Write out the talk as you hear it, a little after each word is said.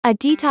A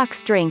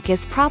detox drink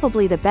is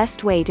probably the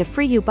best way to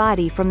free your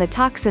body from the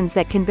toxins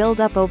that can build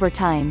up over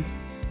time.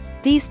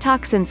 These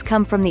toxins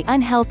come from the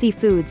unhealthy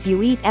foods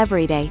you eat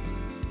every day.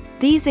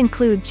 These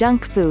include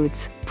junk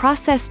foods,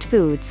 processed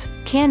foods,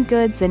 canned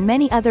goods and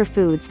many other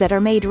foods that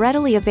are made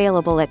readily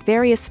available at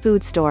various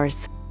food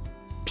stores.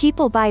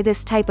 People buy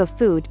this type of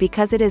food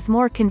because it is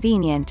more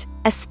convenient,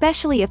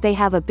 especially if they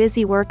have a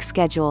busy work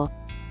schedule.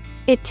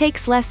 It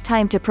takes less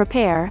time to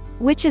prepare,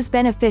 which is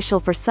beneficial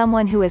for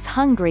someone who is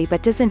hungry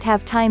but doesn't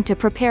have time to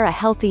prepare a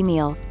healthy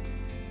meal.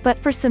 But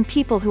for some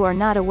people who are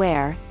not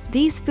aware,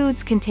 these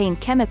foods contain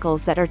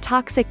chemicals that are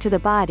toxic to the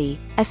body,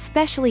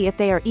 especially if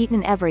they are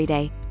eaten every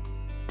day.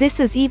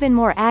 This is even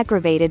more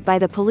aggravated by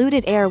the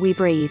polluted air we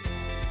breathe.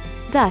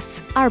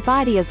 Thus, our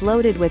body is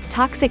loaded with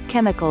toxic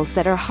chemicals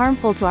that are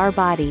harmful to our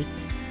body.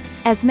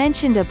 As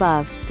mentioned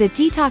above, the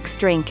detox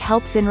drink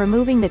helps in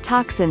removing the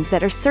toxins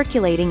that are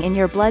circulating in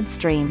your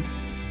bloodstream.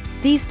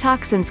 These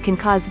toxins can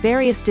cause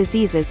various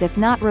diseases if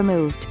not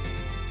removed.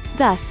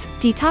 Thus,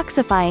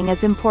 detoxifying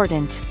is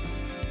important.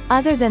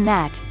 Other than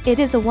that, it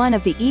is one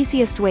of the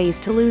easiest ways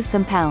to lose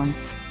some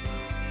pounds.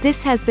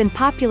 This has been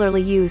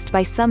popularly used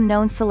by some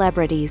known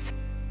celebrities.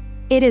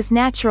 It is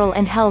natural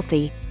and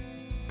healthy.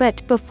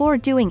 But, before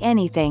doing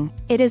anything,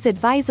 it is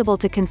advisable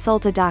to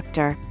consult a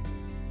doctor.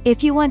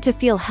 If you want to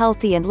feel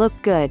healthy and look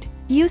good,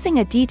 using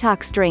a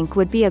detox drink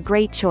would be a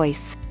great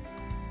choice.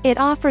 It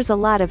offers a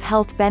lot of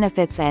health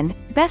benefits and,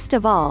 best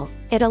of all,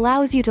 it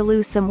allows you to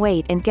lose some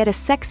weight and get a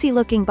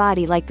sexy-looking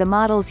body like the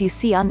models you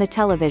see on the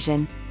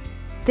television.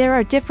 There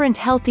are different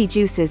healthy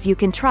juices you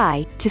can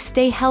try, to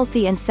stay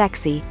healthy and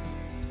sexy.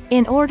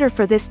 In order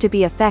for this to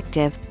be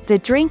effective, the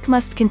drink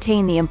must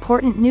contain the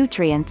important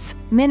nutrients,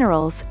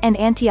 minerals, and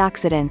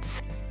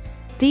antioxidants.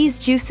 These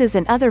juices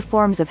and other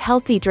forms of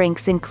healthy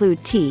drinks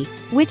include tea,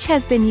 which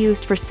has been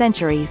used for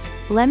centuries,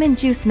 lemon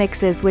juice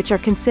mixes which are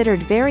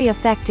considered very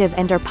effective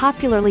and are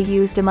popularly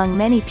used among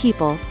many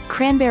people,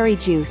 cranberry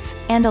juice,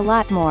 and a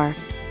lot more.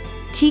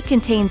 Tea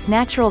contains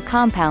natural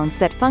compounds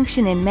that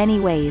function in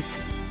many ways.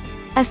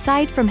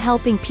 Aside from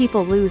helping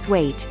people lose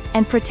weight,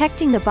 and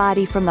protecting the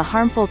body from the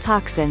harmful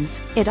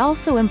toxins, it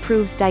also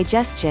improves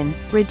digestion,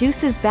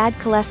 reduces bad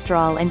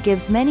cholesterol and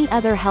gives many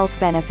other health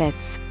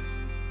benefits.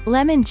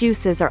 Lemon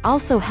juices are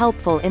also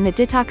helpful in the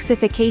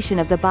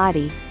detoxification of the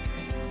body.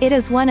 It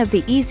is one of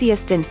the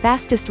easiest and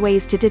fastest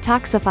ways to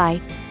detoxify.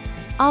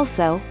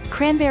 Also,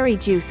 cranberry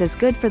juice is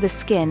good for the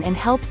skin and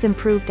helps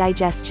improve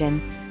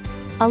digestion.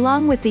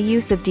 Along with the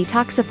use of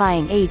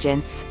detoxifying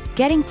agents,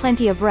 getting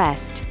plenty of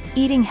rest,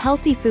 eating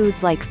healthy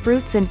foods like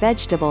fruits and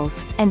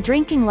vegetables, and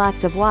drinking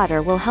lots of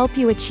water will help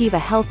you achieve a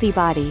healthy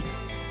body.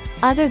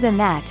 Other than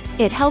that,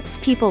 it helps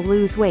people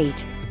lose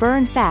weight,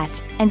 burn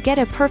fat, and get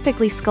a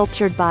perfectly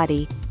sculptured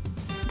body.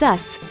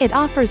 Thus, it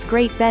offers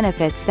great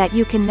benefits that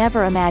you can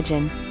never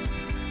imagine.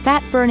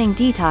 Fat-burning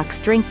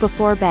detox drink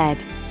before bed.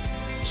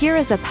 Here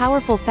is a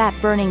powerful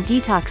fat-burning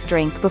detox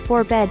drink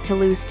before bed to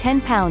lose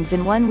 10 pounds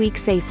in 1 week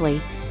safely.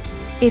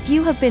 If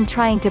you have been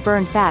trying to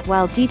burn fat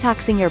while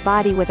detoxing your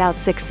body without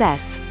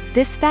success,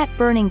 this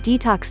fat-burning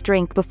detox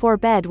drink before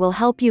bed will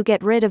help you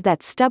get rid of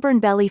that stubborn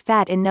belly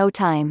fat in no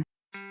time.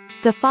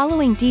 The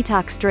following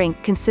detox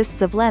drink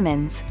consists of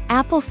lemons,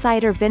 apple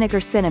cider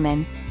vinegar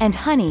cinnamon, and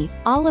honey,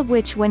 all of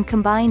which when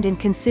combined and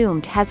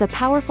consumed has a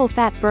powerful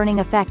fat-burning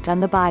effect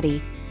on the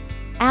body.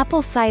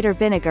 Apple cider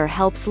vinegar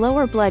helps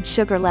lower blood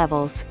sugar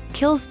levels,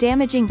 kills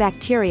damaging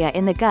bacteria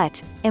in the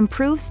gut,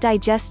 improves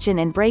digestion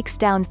and breaks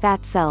down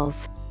fat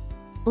cells.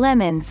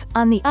 Lemons,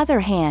 on the other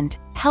hand,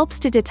 helps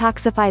to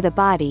detoxify the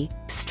body,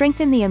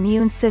 strengthen the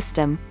immune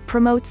system,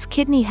 promotes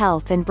kidney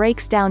health and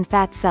breaks down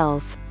fat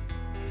cells.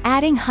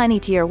 Adding honey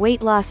to your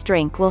weight loss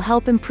drink will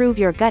help improve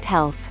your gut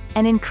health,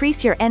 and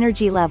increase your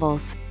energy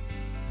levels.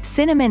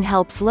 Cinnamon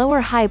helps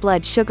lower high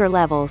blood sugar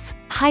levels,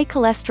 high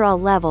cholesterol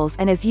levels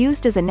and is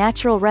used as a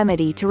natural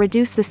remedy to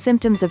reduce the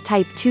symptoms of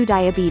type 2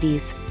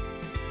 diabetes.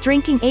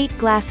 Drinking 8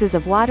 glasses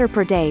of water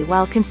per day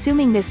while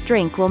consuming this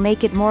drink will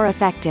make it more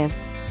effective.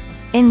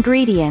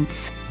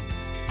 Ingredients: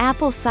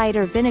 apple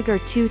cider vinegar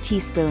 2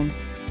 teaspoon,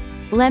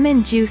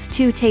 lemon juice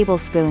 2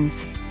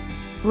 tablespoons,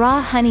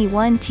 raw honey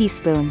 1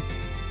 teaspoon,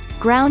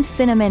 ground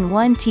cinnamon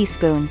 1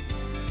 teaspoon,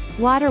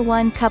 water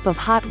 1 cup of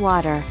hot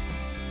water.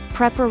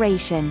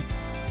 Preparation: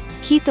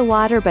 heat the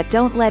water but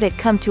don't let it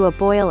come to a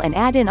boil and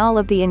add in all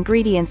of the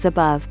ingredients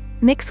above.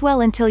 Mix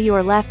well until you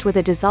are left with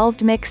a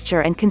dissolved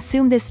mixture and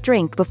consume this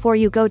drink before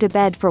you go to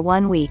bed for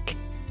 1 week.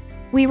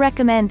 We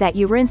recommend that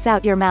you rinse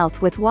out your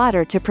mouth with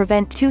water to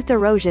prevent tooth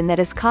erosion that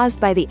is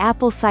caused by the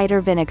apple cider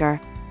vinegar.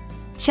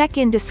 Check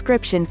in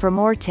description for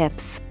more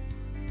tips.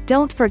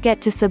 Don't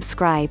forget to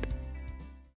subscribe.